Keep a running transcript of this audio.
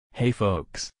Hey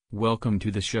folks, welcome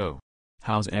to the show.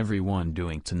 How's everyone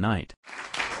doing tonight?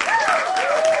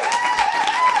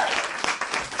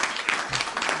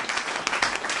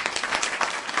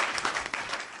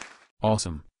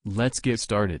 Awesome, let's get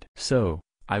started. So,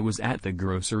 I was at the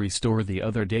grocery store the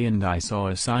other day and I saw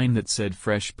a sign that said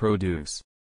fresh produce.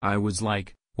 I was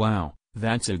like, wow,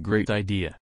 that's a great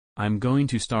idea. I'm going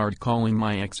to start calling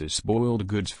my exes spoiled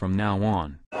goods from now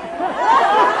on.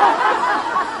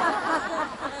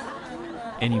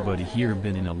 Anybody here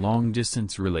been in a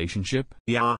long-distance relationship?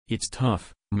 Yeah. It's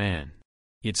tough, man.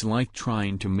 It's like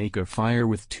trying to make a fire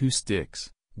with two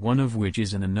sticks, one of which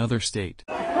is in another state.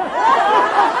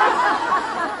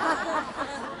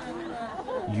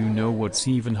 You know what's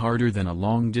even harder than a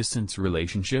long-distance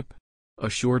relationship? A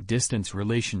short-distance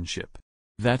relationship.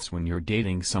 That's when you're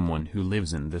dating someone who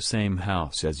lives in the same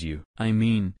house as you. I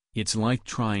mean, it's like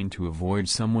trying to avoid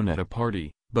someone at a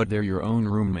party, but they're your own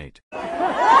roommate.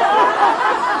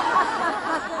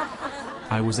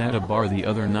 I was at a bar the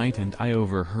other night and I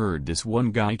overheard this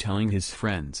one guy telling his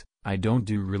friends, "I don't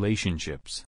do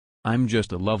relationships. I'm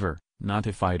just a lover, not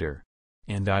a fighter."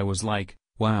 And I was like,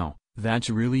 wow, that's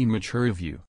really mature of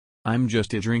you. I'm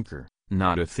just a drinker,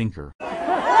 not a thinker.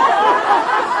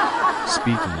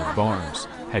 Speaking of bars,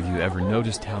 have you ever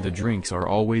noticed how the drinks are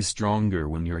always stronger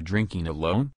when you're drinking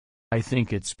alone? I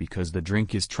think it's because the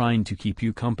drink is trying to keep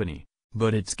you company,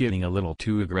 but it's getting a little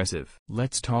too aggressive.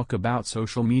 Let's talk about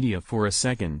social media for a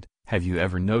second. Have you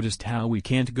ever noticed how we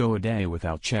can't go a day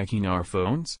without checking our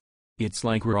phones? It's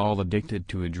like we're all addicted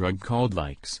to a drug called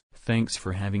likes. Thanks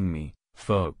for having me,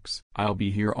 folks. I'll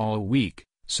be here all week,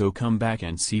 so come back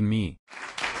and see me.